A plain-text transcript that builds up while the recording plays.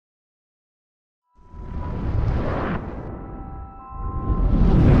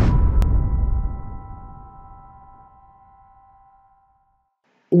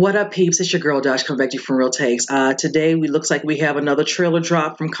What up, peeps? It's your girl Josh coming back to you from Real Takes. Today, we looks like we have another trailer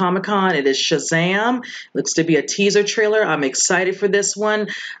drop from Comic-Con. It is Shazam. Looks to be a teaser trailer. I'm excited for this one.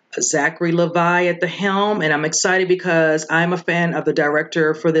 Zachary Levi at the helm, and I'm excited because I'm a fan of the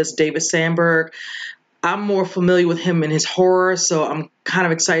director for this, David Sandberg. I'm more familiar with him in his horror, so I'm kind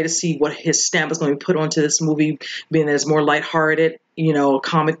of excited to see what his stamp is going to be put onto this movie, being that it's more lighthearted,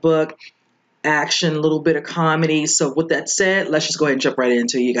 comic book action, a little bit of comedy. So with that said, let's just go ahead and jump right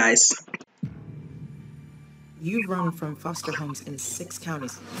into it, you guys. You've run from foster homes in 6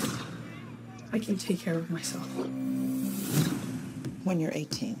 counties. I can take care of myself. When you're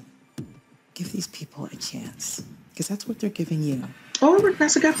 18, give these people a chance, because that's what they're giving you. Oh,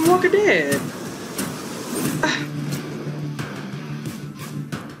 that's a guy from Walking Dead.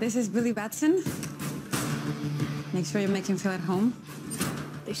 This is Billy Batson. Make sure you make him feel at home.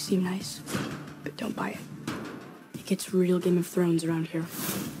 They seem nice, but don't buy it. It gets real Game of Thrones around here.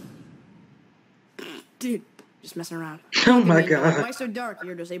 Dude, just messing around. Oh my god. Why so dark?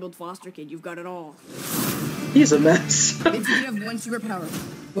 You're a disabled foster kid. You've got it all. He's a mess. If you could have one superpower,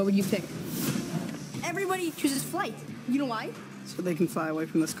 what would you pick? Everybody chooses flight. You know why? So they can fly away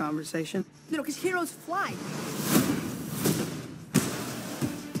from this conversation? No, because heroes fly.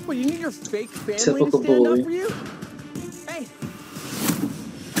 Well, you need your fake family Typical to stand bully. up for you? Hey!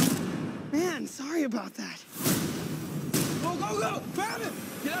 Man, sorry about that. Go, go, go! Grab him!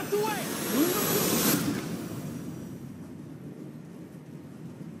 Get out the way!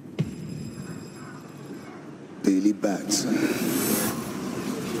 Billy Batson,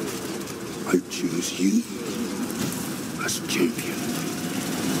 I choose you as champion.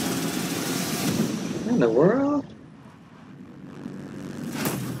 What in the world?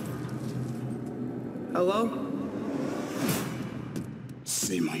 Hello?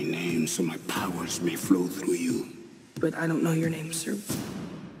 Say my name so my powers may flow through you. But I don't know your name, sir.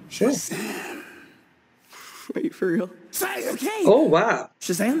 Shazam. Wait, for real? Say it! Okay! Oh wow.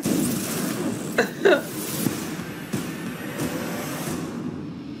 Shazam?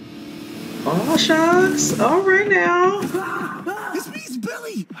 Oh shucks. All right now. This means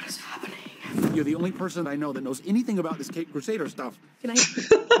Billy! What is happening? You're the only person I know that knows anything about this Cape Crusader stuff. Can I?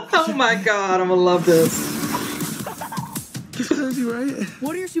 Oh my god, I'm gonna love this. It's crazy, right?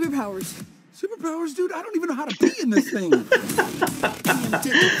 What are your superpowers? Superpowers, dude? I don't even know how to be in this thing.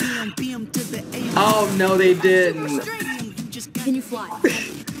 Oh no, they didn't. Can you fly?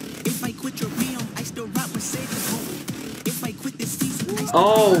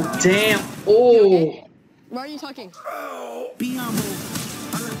 Oh damn. Oh. Why are you talking?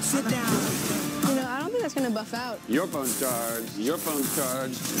 Sit down. You know, I don't think that's gonna buff out. Your phone's charged. Your phone's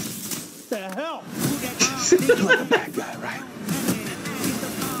charged. The hell? You're like a bad guy, right?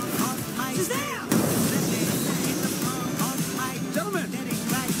 Gentlemen!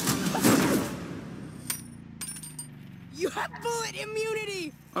 You have bullet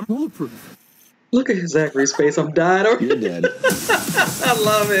immunity. I'm bulletproof. Look at Zachary's face. I'm dying. You're dead. I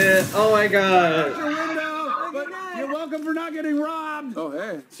love it. Oh my god. Your window, but you're welcome for not getting robbed. Oh,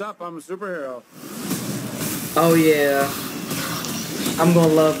 hey, what's up? I'm a superhero. Oh yeah. I'm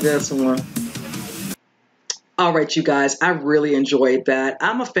gonna love this one. All right, you guys, I really enjoyed that.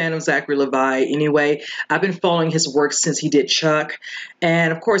 I'm a fan of Zachary Levi anyway. I've been following his work since he did Chuck.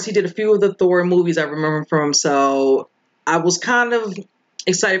 And of course, he did a few of the Thor movies I remember from him. So I was kind of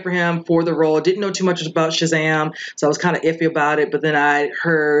excited for him for the role. Didn't know too much about Shazam, so I was kind of iffy about it. But then I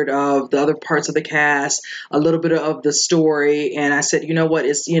heard of the other parts of the cast, a little bit of the story, and I said, you know what,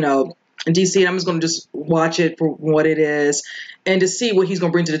 it's, DC, I'm just going to just watch it for what it is and to see what he's going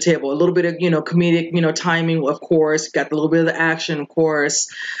to bring to the table. A little bit of, comedic, timing, of course. Got a little bit of the action, of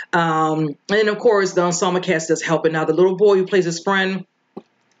course. And of course, the ensemble cast does help it. Now, the little boy who plays his friend,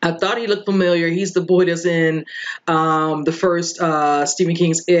 I thought he looked familiar. He's the boy that's in the first Stephen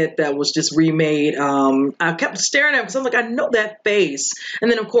King's It that was just remade. I kept staring at him because I'm like, I know that face. And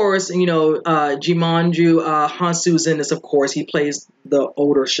then, of course, Jumanju Hansu's in this, of course. He plays the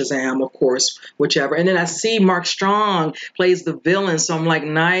older Shazam, of course, whichever. And then I see Mark Strong plays the villain, so I'm like,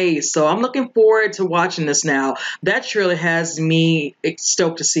 nice. So I'm looking forward to watching this now. That trailer has me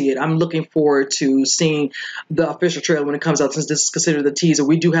stoked to see it. I'm looking forward to seeing the official trailer when it comes out, since this is considered the teaser.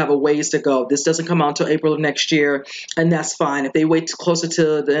 We do have a ways to go. This doesn't come out until April of next year, and that's fine. If they wait closer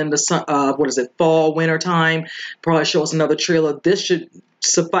to the end of fall, winter time, probably show us another trailer. This should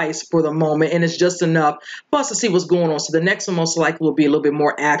suffice for the moment, and it's just enough for us to see what's going on. So the next one most likely will be a little bit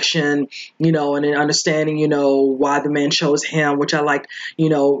more action, and then understanding, why the man chose him, which I like,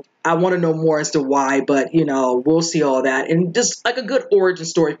 I want to know more as to why, but, we'll see all that. And just like a good origin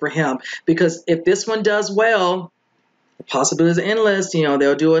story for him, because if this one does well, Possibilities are endless. You know,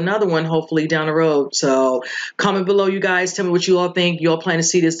 they'll do another one hopefully down the road. So comment below, you guys. Tell me what you all think. You all plan to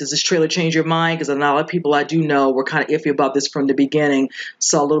see this? Does this trailer change your mind? Because a lot of people I do know were kind of iffy about this from the beginning.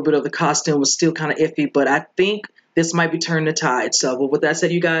 Saw a little bit of the costume was still kind of iffy, but I think this might be turning the tide. So, but with that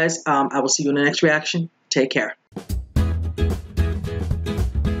said, you guys, I will see you in the next reaction. Take care.